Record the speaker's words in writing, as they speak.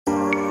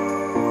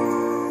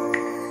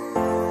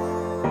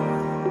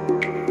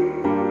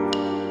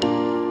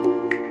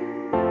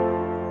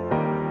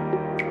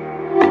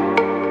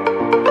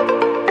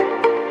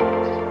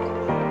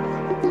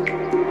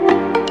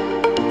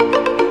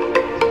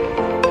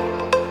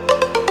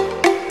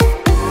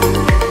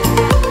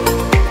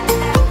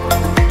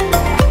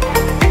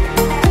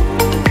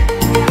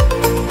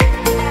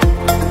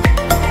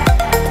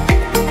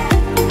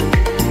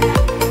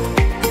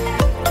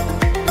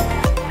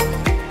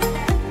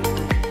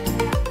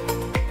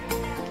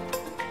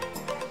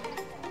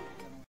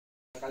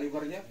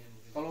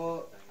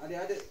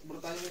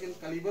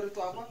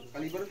apa?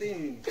 Kaliber itu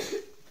ini.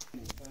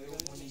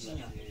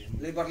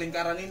 Lebar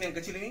lingkaran ini yang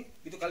kecil ini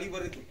itu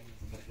kaliber itu.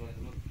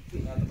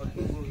 Nah, tempat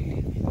peluru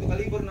itu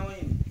kaliber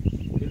namanya.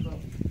 Jadi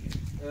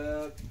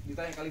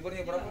ditanya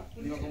kalibernya berapa?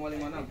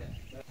 5,56.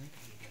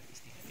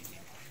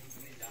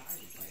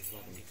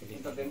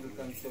 Kita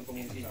tempelkan contoh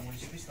munisi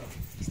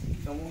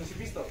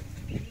pistol.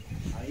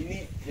 Nah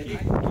ini jadi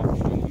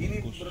ini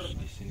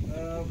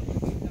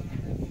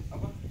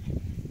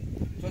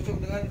cocok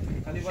dengan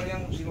kaliber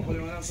yang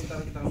 5,56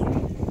 tentara kita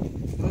langsung.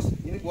 Terus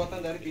ini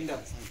buatan dari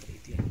pindad.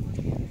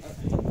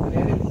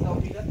 Dari tahu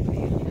pindad?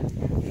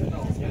 Tidak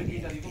tahu. Jadi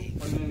pindad itu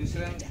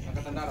penelitian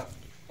angkatan darat.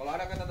 Kalau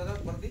ada angkatan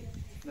darat berarti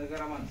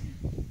negara mana?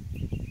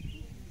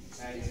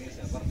 Nah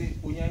Indonesia. Berarti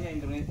punyanya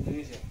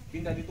Indonesia.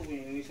 Pindad itu punya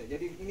Indonesia.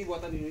 Jadi ini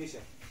buatan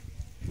Indonesia.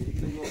 Jadi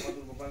kita juga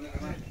patut berbangga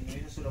karena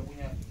Indonesia sudah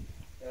punya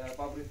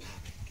pabrik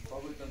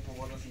dan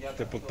pembuatan senjata.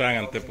 Tepuk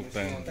tangan.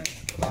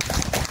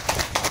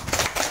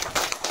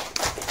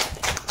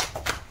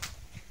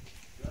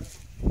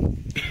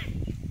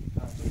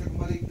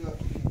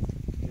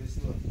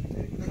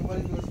 Kita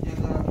kembali ke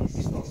senjata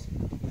pistol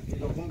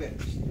G20.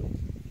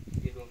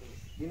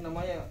 Ini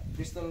namanya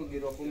pistol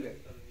G20.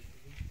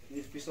 Ini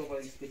pistol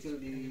paling kecil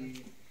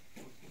di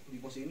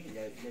pos ini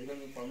ya, jadi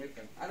kami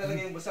pamerkan. Ada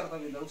lagi yang besar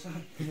tapi tidak usah.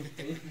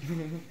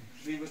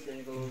 Ribet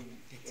kayaknya kalau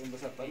yang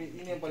besar. Tapi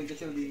ini yang paling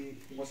kecil di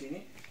pos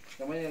ini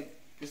namanya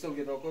pistol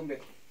G20.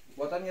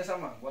 Buatannya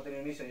sama, buatan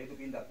Indonesia yaitu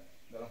pindad.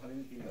 Dalam hal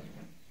ini pindad.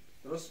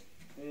 Terus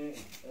ini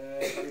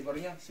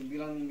kalibernya 9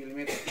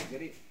 mm.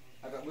 Jadi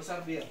agak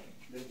besar dia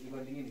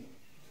dibanding ini.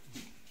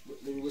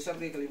 Lebih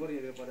besar dia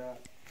kalibernya daripada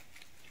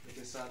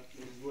PS1,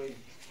 PS2 ini.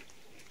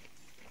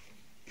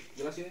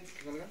 Jelas ini?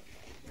 Kan?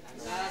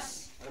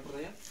 Jelas. Ada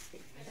pertanyaan?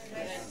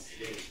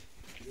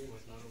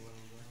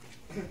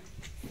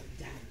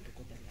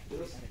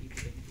 Terus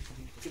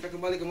kita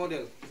kembali ke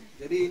model.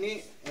 Jadi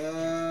ini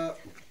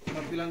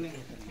tampilannya.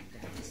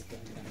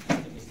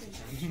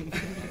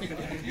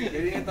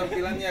 Jadi ini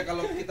tampilannya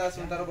kalau kita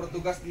sementara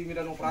bertugas di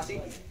medan operasi,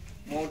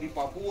 mau di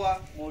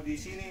Papua, mau di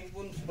sini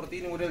pun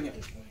seperti ini modelnya.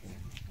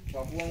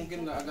 Papua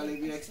mungkin agak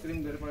lebih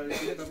ekstrim daripada di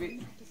sini, tapi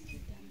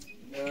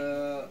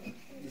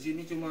di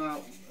sini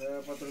cuma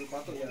patroli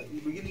patok ya,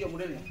 begini ya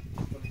modelnya,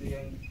 seperti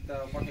yang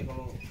kita pakai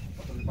kalau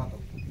patroli patok.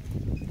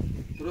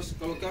 Terus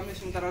kalau kami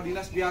sementara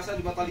dinas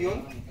biasa di batalion,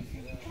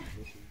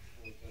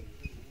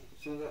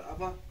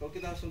 kalau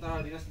kita sementara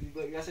dinas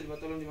biasa di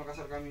batalion di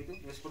Makassar kami itu,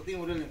 ya seperti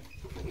modelnya,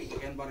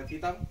 pakaian baret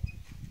hitam,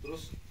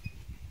 terus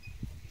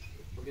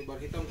pakai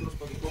baret hitam, terus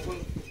pakai kopel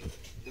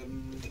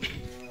dan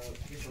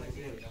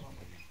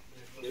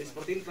jadi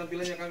seperti ini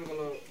tampilannya kami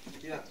kalau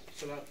tidak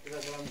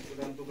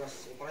dalam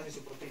tugas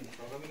operasi seperti ini.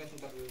 Kalau kami kan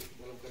sebentar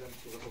dalam keadaan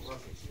tugas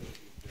operasi.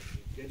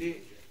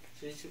 Jadi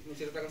saya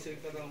menceritakan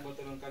sedikit tentang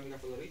batalion kami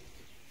kavaleri.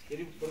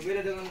 Jadi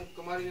berbeda dengan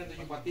kemarin yang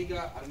 743,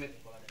 Armet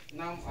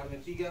 6,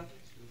 Armet 3.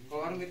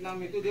 Kalau Armet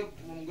 6 itu dia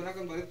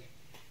menggunakan baret,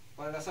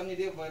 pada dasarnya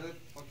dia baret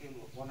pakai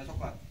warna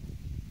coklat.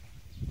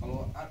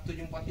 Kalau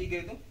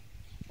 743 itu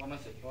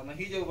warna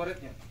hijau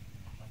baretnya.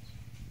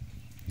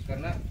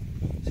 Karena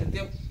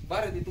setiap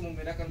baret itu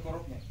membedakan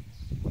korupnya.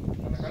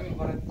 Karena kami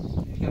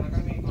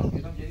korup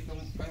hitam, jadi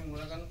kami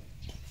menggunakan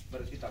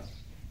baret hitam,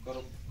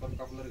 korup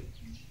kavaleri.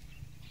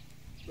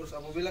 Terus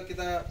apabila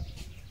kita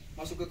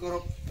masuk ke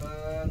korup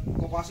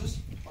Kopassus,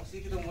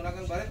 pasti kita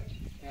menggunakan baret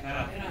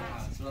merah.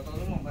 Sudah tahu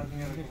semua baret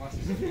merah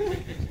Kopassus.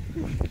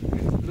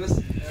 Terus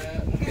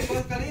mungkin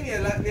baru kali ini ya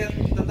lihat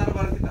tentara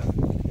baret hitam.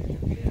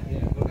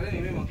 Baru kali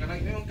ini memang karena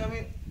memang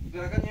kami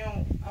gerakannya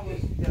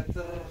tidak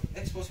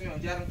terekspos, memang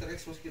jarang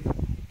terekspos kita.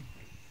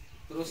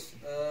 Terus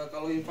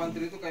kalau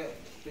infanteri itu kayak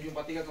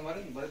 743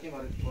 kemarin baretnya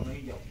baret warna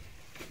hijau.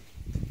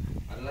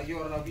 Ada lagi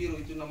warna biru,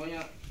 itu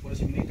namanya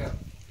polisi militer.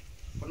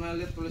 Pernah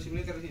lihat polisi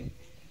militer di sini?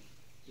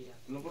 Iya.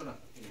 Belum pernah.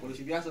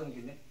 Polisi biasa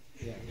mungkin ya.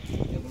 Iya.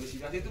 Ya polisi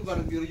biasa itu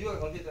baret biru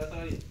juga kalau tidak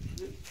salah dia.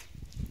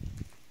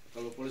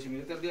 Kalau polisi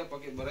militer dia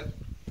pakai baret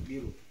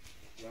biru.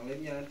 Yang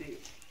lainnya nanti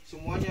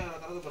semuanya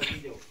rata-rata baret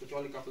hijau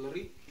kecuali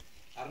kavaleri,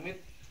 armet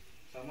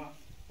sama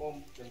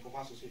pom dan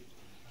Kopassus itu.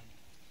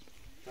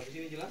 Tapi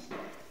sini jelas?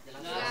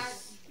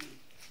 Jelas.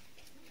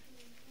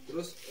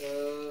 Terus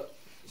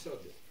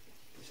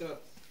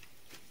isyarat.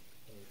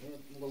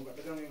 Mau buka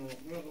tegang memang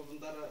kalau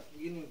tentara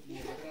begini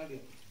buka tegang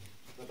dia.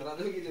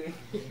 Rata-rata begitu ya.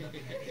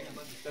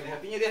 Dari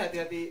hatinya dia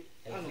hati-hati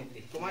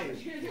Komayu.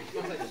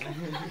 Mas aja.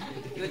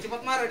 Tidak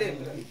cepat marah dia.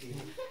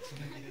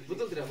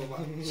 Betul tidak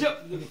Bapak?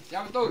 Siap. Ya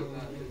betul.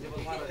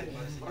 Cepat marah.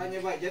 Orangnya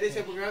baik. Jadi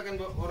saya perkenalkan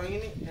orang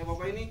ini,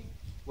 Bapak ini,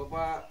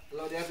 Bapak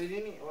Laudiardi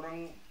ini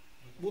orang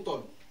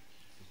Buton.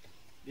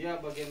 Dia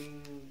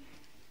bagian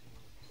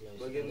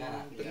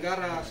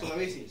Tenggara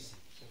Sulawesi.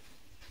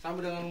 Sama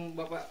dengan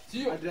Bapak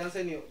Adrian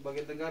saya ini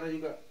bagian Tenggara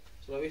juga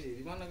Sulawesi.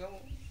 Di mana kamu?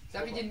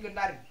 Saya di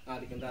Kendari.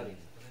 Di Kendari.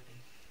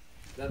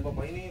 Dan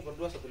Bapak ini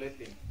berdua satu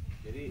letting.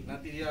 Jadi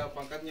nanti dia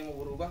pangkatnya mau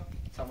berubah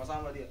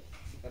sama-sama dia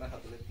karena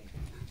satu letting.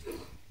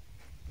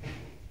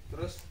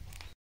 Terus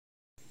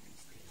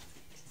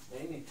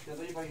ya ini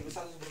contohnya pakai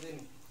besar seperti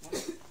ini.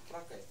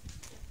 Pakai.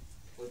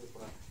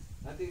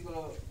 Nanti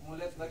kalau mau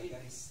lihat lagi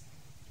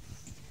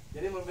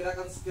Jadi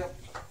membedakan setiap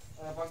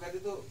pangkat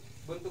itu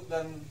bentuk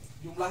dan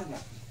jumlahnya.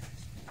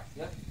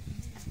 Ya.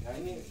 Ya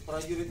ini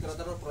prajurit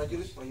rata-rata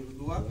prajurit 2,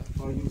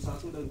 prajurit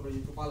 1 dan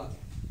prajurit kepala.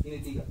 Ini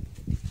 3.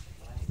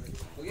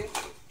 Oke?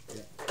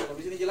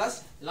 Habis ini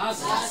jelas? Jelas.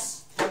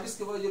 Habis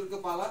ke prajurit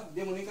kepala,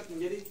 dia meningkat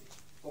menjadi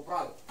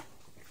kopral.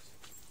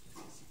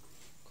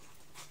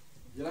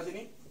 Jelas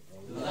ini?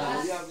 Jelas.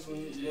 Dia habis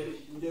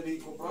menjadi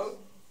kopral.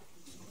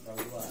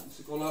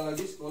 Sekolah,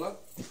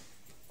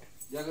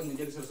 dia akan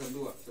menjadi sersan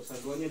 2. Sersan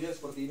 2-nya dia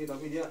seperti ini,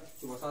 tapi dia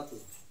cuma 1.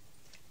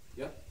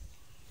 Ya,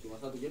 cuma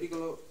 1. Jadi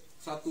kalau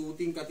satu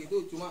tingkat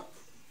itu cuma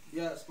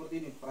dia seperti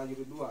ini,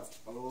 prajurit 2.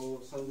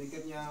 Kalau satu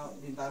tingkatnya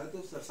Tentara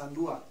itu sersan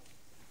 2.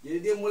 Jadi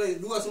dia mulai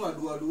 2 semua,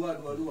 2.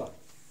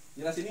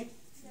 Jelas ini?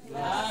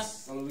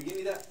 Jelas. Kalau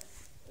begini tidak,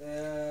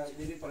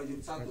 jadi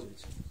prajurit 1.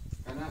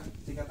 Karena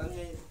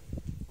tingkatannya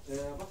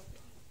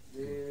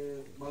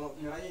balok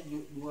merahnya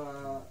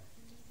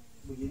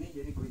 2 begini,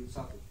 jadi prajurit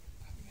 1.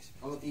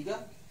 Kalau 3,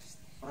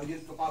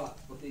 prajurit kepala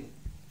seperti ini.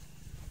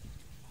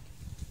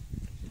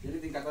 Jadi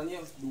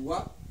tingkatannya 2,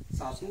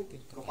 1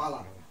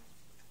 kepala.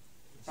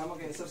 Sama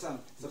kayak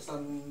sersan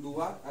 2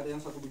 ada yang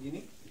 1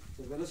 begini,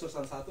 setelah itu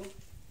sersan 1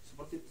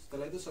 seperti,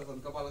 setelah itu sersan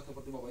kepala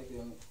seperti bapak itu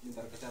yang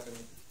minta kesehatan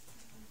itu.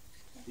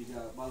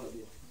 3 balok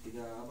dia, 3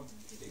 apa?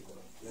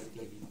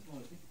 Lagi.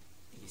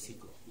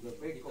 3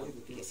 peko itu,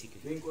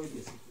 bengko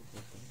itu.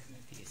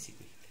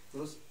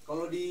 Terus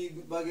kalau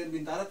di bagian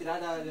Bintara tidak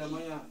ada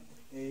namanya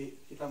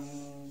hitam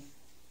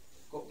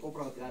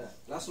kopral, tidak ada.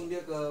 Langsung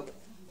dia ke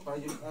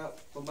prajurit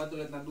pembantu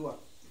letnan 2.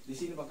 Di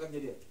sini pangkatnya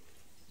dia.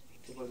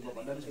 Seperti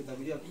bapak dan kita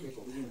dia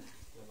peko begini.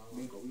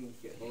 Bengko begini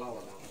kayak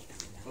pelawak.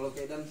 Kalau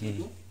kayak dan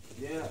situ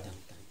dia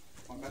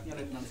pangkatnya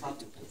letnan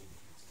 1.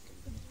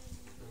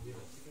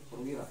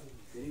 Perwira.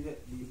 Jadi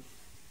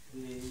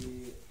di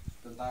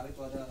tentara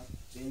itu ada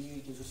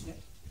TNI khususnya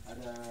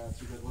ada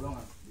 3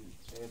 golongan.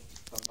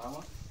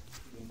 Pertama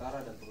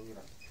Tentara dan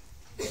perwira.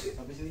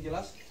 Sampai sini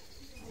jelas?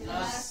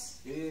 Jelas.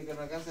 Jadi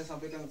karena kan saya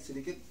sampaikan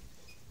sedikit,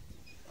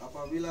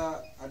 apabila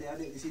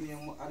adik-adik di sini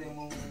yang ada yang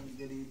mau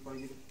jadi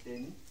prajurit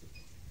TNI,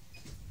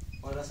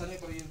 pada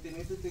dasarnya prajurit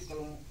TNI itu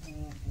kalau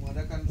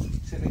mengadakan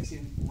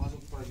seleksi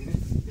masuk prajurit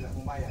tidak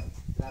membayar,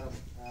 tidak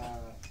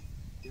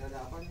ada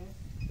apa nih,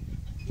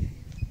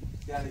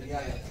 tidak ada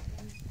biaya.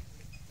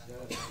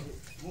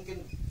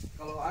 Mungkin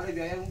kalau ada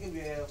biaya mungkin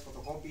biaya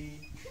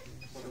fotokopi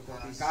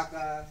KK,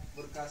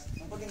 berkas.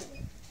 Yang penting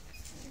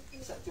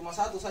cuma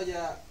satu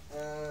saja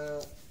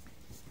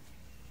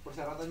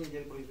persyaratannya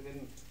jadi prajurit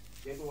ini,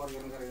 yaitu warga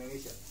negara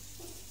Indonesia.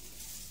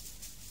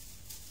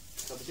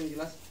 Sampai sini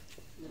jelas?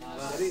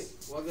 Jadi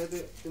warga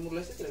Timur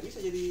Leste tidak bisa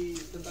jadi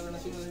tentara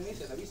nasional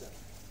Indonesia, tidak bisa.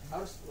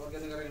 Harus warga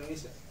negara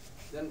Indonesia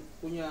dan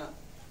punya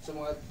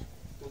semua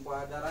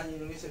tumpah darahnya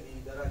Indonesia di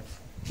darahnya.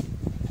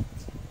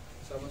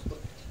 Sama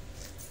seperti.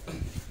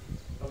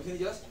 Sampai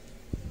sini jelas?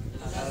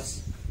 Jelas.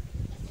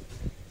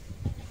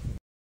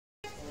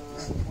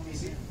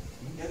 Munisi.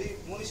 Jadi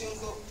munisi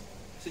untuk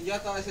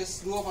senjata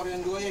SS2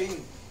 varian 2 ya ini.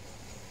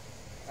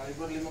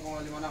 Kaliber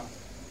 5,56.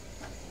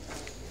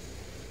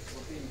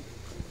 Seperti ini.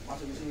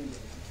 Masuk di sini.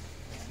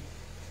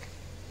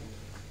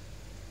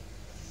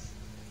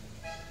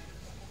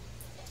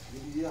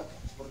 Jadi dia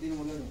seperti ini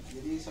modelnya.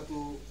 Jadi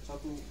satu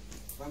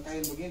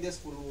rangkaian begini dia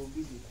 10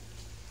 biji.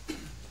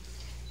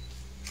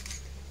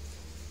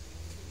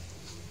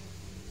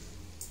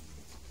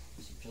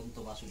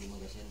 Contoh masuk di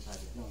magasin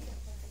saja.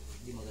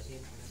 Di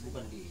magasin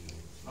bukan di.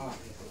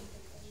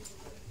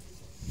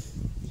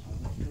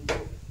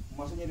 Untuk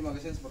masuknya di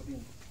magasin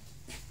seperti ini.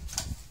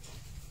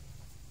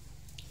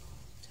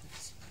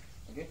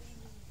 Oke?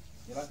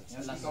 Jelas?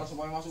 Nanti kalau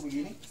supaya masuk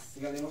begini,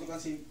 tinggal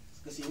dimasukkan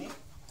ke sini.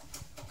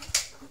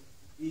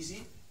 Isi.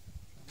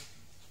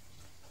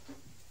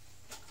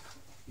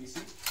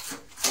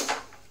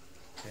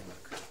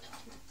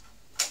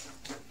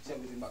 Siap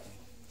ditembak.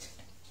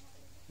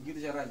 Begitu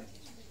caranya.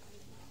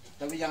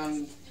 Tapi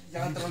jangan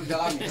terlalu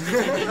dalami.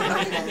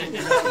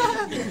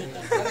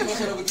 Nanti kalau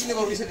sudah begini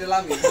baru bisa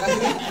dalami.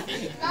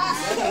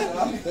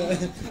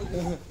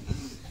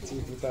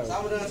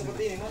 Sama dengan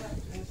seperti ini, mana?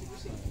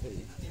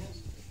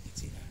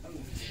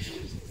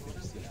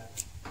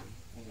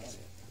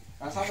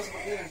 Nah, sama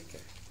seperti ini.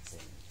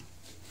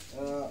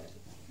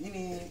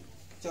 Ini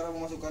cara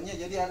memasukkannya.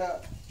 Jadi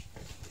ada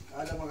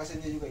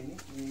magasinnya juga ini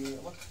di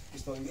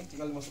pistol ini.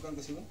 Tinggal dimasukkan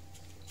ke sini.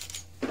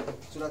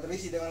 Sudah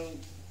terisi dengan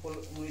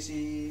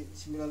munisi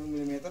 9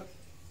 mm,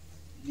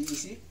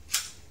 diisi,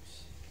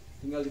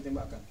 tinggal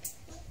ditembakkan.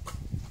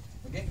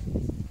 Oke?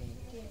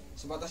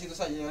 Sebatas itu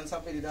saja, jangan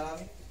sampai di dalam.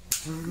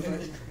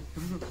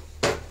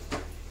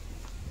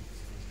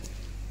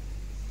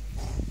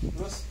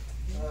 Terus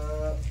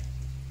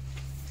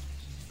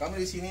kami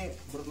di sini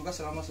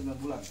bertugas selama 9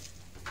 bulan.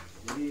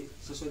 Jadi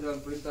sesuai dengan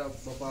perintah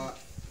Bapak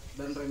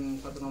dan Rem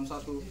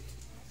 161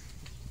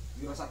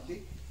 Wira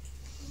Sakti,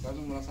 kami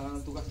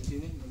melaksanakan tugas di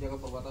sini menjaga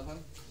perbatasan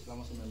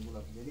selama 9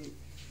 bulan. Jadi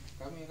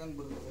kami akan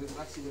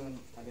berinteraksi dengan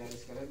adik-adik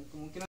sekalian.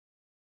 Kemungkinan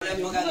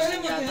Kalian pegang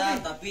senjata,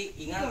 tapi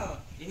ingat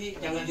ini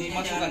jangan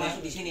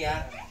masuk di sini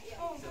ya.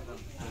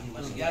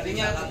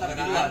 Jadinya dalam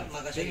keadaan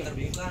magasin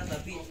terbuka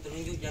tapi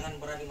telunjuk jangan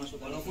berani masuk.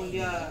 Walaupun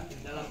dia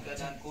dalam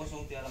keadaan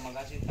kosong tiada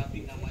magasin,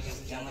 tapi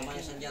yang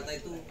namanya senjata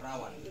itu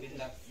rawan.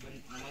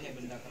 namanya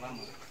benda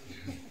keramat.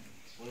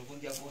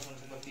 Walaupun dia kosong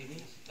seperti ini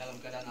dalam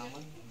keadaan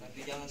aman,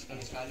 tapi jangan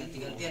sekali-sekali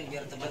Gantian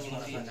biar temannya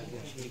merasakan.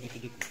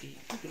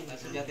 Nah,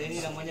 senjata ini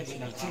namanya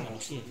benda keramat.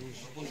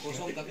 Walaupun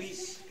kosong tapi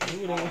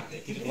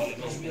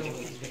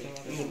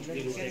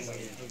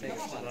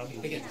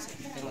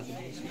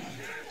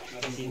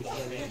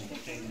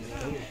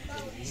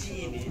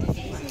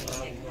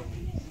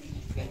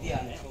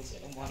gantian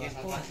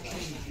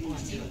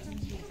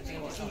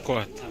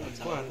Kuat.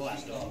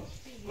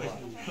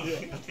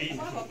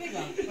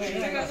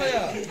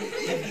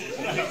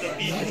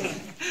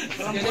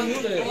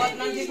 kuat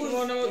nanti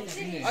pun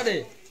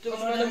ada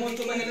coba ada mau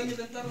coba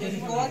jadi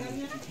kuat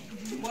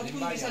pun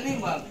bisa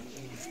nembak.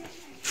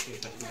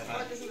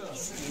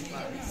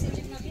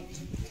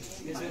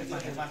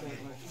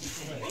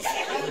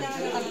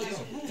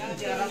 Jangan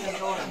diarahkan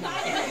ke orang.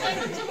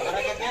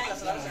 Arahkan ke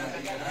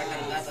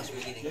atas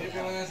begini. Jadi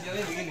pegangan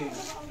senjatanya begini.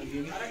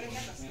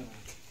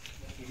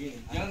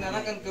 Begini. Jangan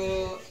diarahkan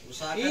ke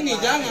ini,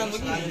 jangan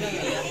begini.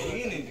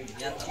 Begini.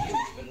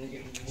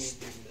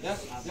 Ya,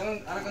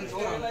 jangan arahkan ke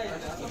orang.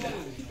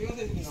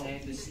 Pegang saya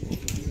begini.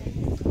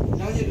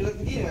 Jangan jadi lihat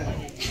begini,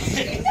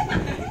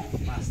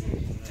 Mas.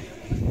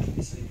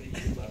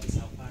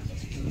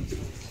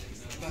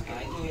 Nah,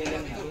 itu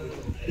helmnya.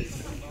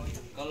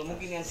 Kalau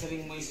mungkin yang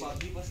sering main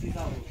PUBG pasti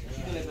tahu.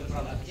 Itu level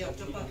berapa?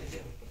 Cepat.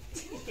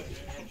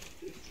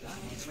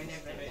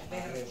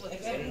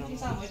 FM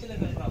sama itu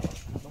level berapa? 16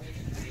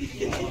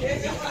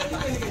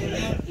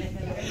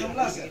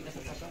 ya?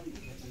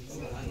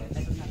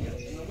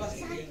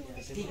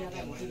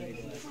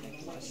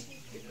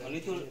 Kalau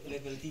itu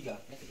level 3.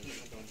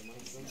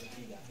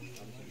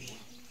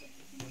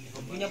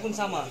 Rompinya pun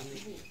sama.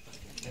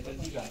 Level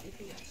 3.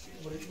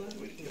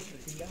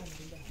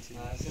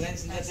 Nah, selain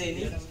senjata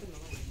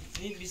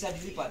ini bisa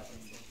dilipat.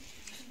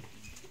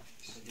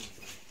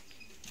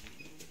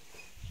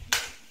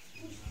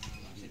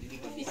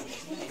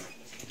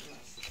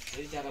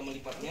 Jadi cara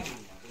melipatnya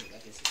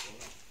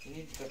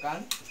ini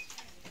tekan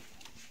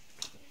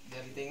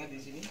dari tengah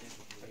di sini,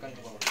 tekan ke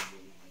bawah.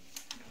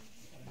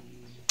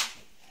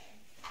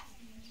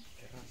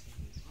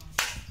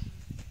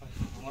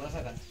 Mau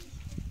rasakan?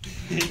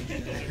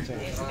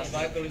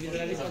 Baik kalau bisa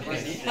lagi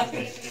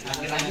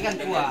Lagi kan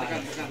kuat.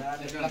 tekan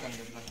dari belakang.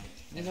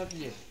 Ini satu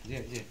je.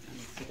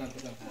 Tekan.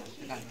 Tekan.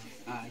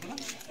 Ah, itu kan?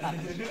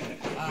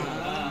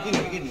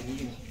 Begini.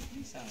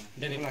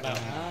 Dari belakang.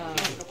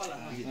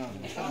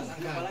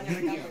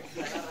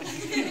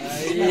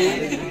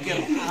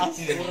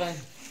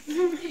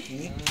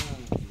 Ini.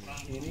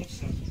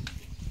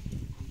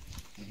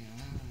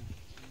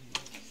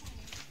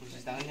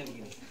 Posisi tangannya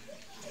begini.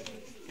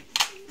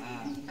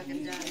 Pakai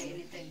jari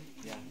ini teh.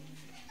 Ya.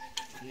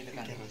 Ini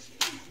tekan.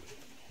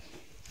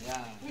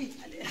 Ya.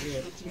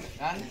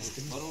 Kan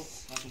baru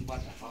langsung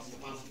patah.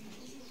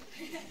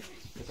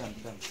 Tekan.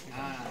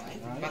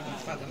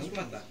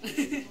 Patah.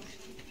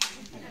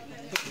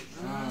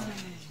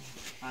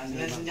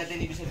 Selain senjata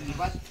ini bisa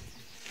dilipat,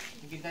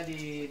 mungkin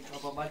tadi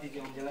Bapak Batik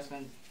yang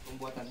menjelaskan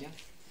pembuatannya.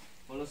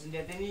 Kalau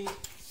senjata ini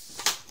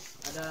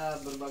ada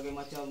berbagai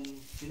macam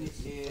jenis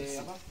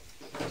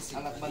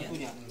alat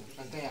bantunya,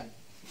 rangkaian.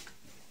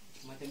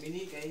 Macam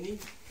ini, kayak ini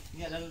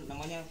adalah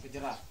namanya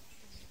kejerah.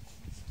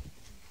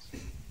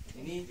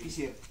 Ini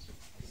pisir.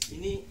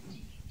 Ini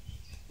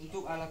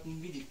untuk alat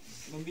membidik.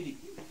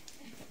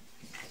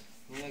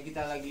 Kalau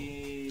kita lagi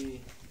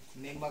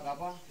nembak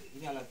apa,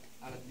 ini alat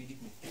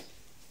bidiknya.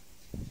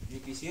 Ini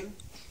pisir,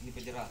 ini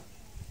kejerah.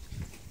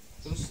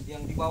 Terus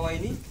yang di bawah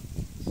ini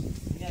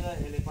adalah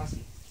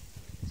elevasi.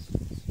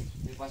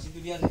 Elevasi itu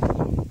dia naik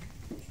turun.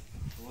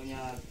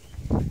 Pokoknya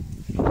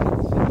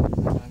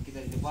kita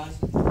di depan,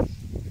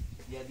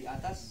 dia di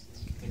atas,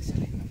 kita bisa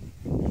naik.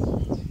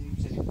 Ini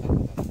bisa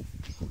diputar-putar.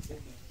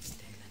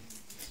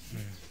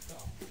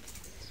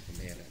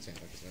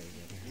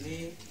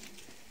 Ini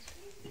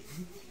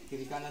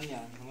kiri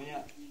kanannya,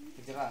 namanya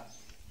kejerah.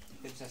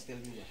 Kita bisa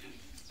setel juga.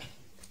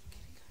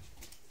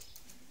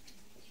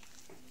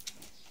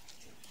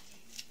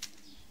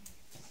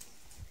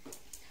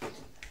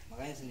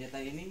 Makanya senjata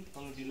ini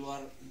kalau di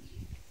luar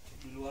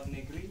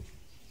negeri,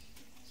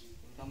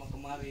 terutama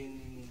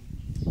kemarin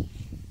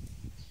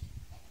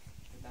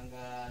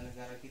tetangga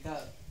negara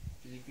kita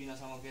Filipina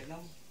sama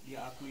Vietnam,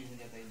 dia akui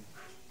senjata ini.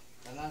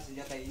 Karena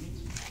senjata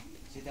ini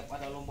setiap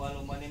ada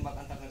lomba-lomba nembak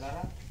antar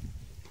negara,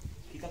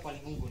 kita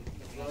paling unggul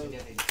dengan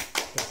senjata ini.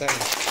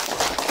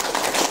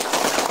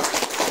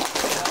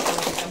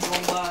 Kalau kita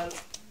lomba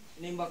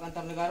nembak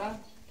antar negara,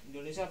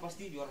 Indonesia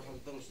pasti juara satu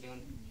terus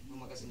dengan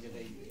memakai senjata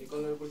ini.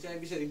 Kalau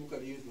percaya bisa dibuka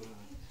di YouTube.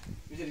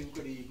 Bisa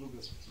dibuka di Google.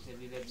 Bisa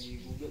dilihat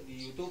di Google,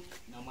 di YouTube,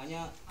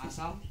 namanya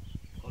ASAM.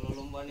 Kalau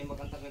lomba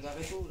nembak antar negara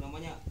itu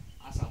namanya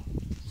ASAM,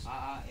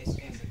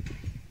 AASM.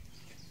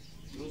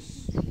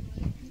 Terus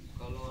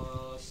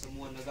kalau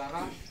semua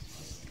negara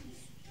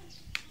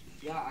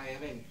ya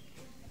ARM.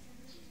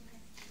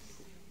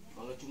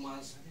 Kalau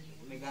cuma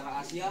negara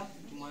Asia,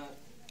 cuma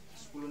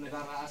 10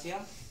 negara Asia,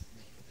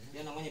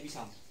 dia namanya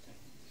BISAM.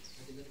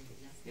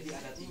 Jadi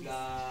ada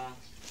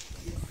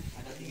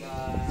tiga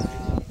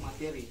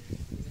materi.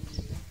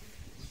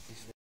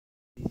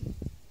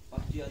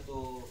 PUBG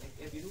atau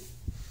FF itu,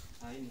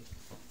 nah ini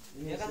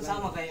dia kan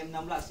sama kayak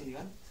M16 ini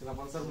kan,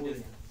 Senapan serbu.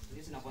 modelnya.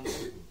 Ini senapan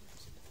serbu.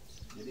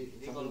 Jadi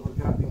kalau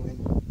bergerak dia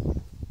menembak.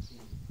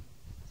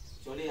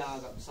 Kecuali yang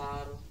agak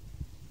besar,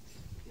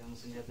 yang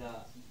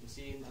senjata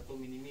mesin atau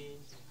mini,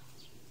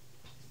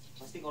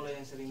 pasti kalau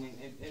yang sering main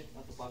FF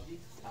atau PUBG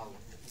tahu.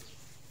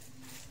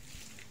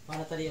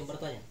 Mana tadi yang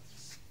bertanya?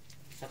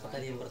 Siapa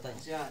tadi yang bertanya?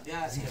 Dia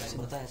Siapa yang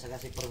bertanya? Saya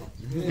kasih permen.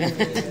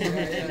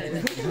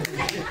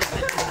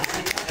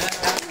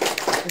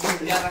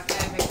 jaraknya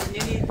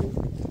efektifnya ini,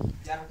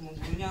 jarak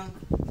membunuhnya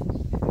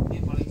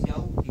efektifnya paling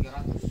jauh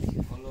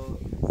 300. Kalau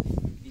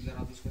 300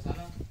 ke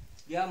sana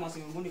dia masih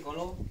membunuh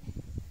kalau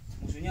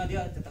musuhnya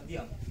dia tetap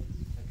diam.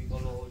 Tapi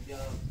kalau dia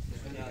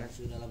musuhnya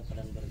Musuh dalam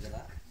keadaan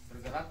bergerak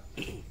bergerak,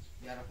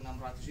 jarak 600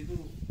 itu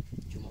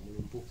cuma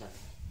melumpuhkan.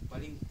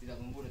 paling tidak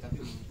membunuh tapi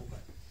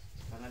melumpuhkan.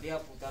 Karena dia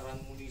putaran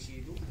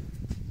munisi itu,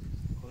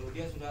 kalau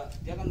dia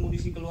kan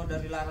munisi keluar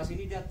dari laras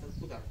ini dia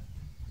terputar.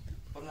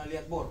 Pernah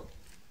lihat bor?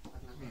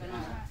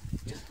 Nah,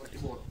 dia seperti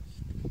bor.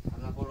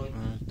 Karena kalau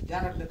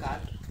jarak dekat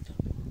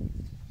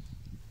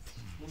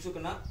musuh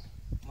kena,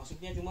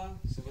 masuknya cuma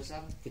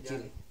sebesar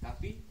Kecil. jari.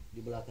 Tapi Di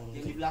belakang yang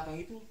itu di belakang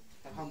itu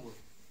terhambur,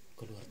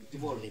 keluar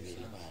jebol. lebih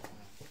lebar.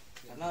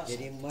 Karena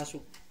Jadi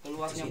masuk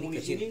keluarnya sini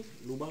munisi kecil, ini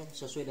lubang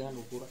sesuai dengan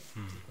ukuran.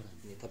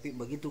 Tapi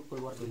begitu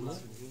keluar dulu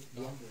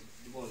dia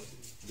jebol.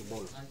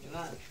 jebol.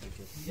 Karena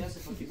dia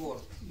seperti bor.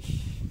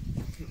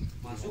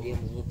 Masuk Dia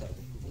memutar.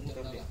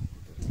 memutar dia.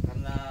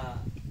 Karena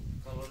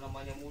kalau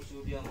namanya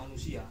musuh dia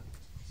manusia,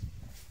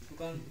 itu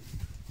kan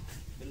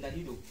benda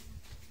hidup,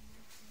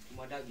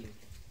 cuma daging.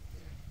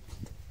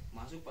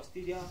 Masuk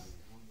pasti dia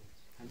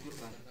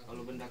hancurkan.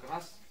 Kalau benda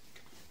keras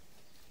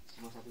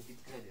cuma satu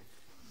titik saja.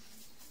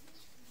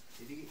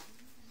 Jadi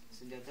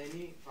senjata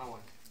ini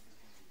rawan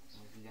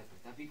senjata.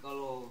 Tapi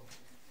kalau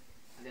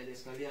adik-adik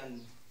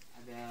sekalian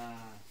ada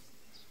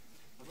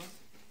apa?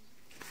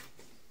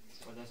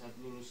 Pada saat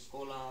lulus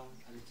sekolah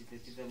ada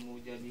cita-cita mau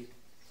jadi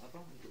apa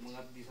untuk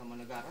mengabdi sama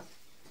negara,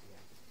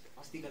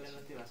 pasti kalian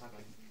nanti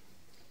rasakan.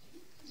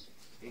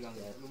 Pegang, lu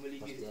Pasti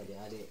memiliki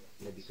adik-adik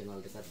lebih kenal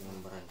dekat dengan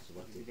barang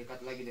seperti lebih dekat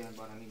lagi dengan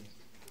barang ini.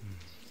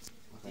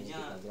 makanya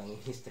Artinya- kita bilang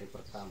ini istri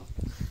pertama.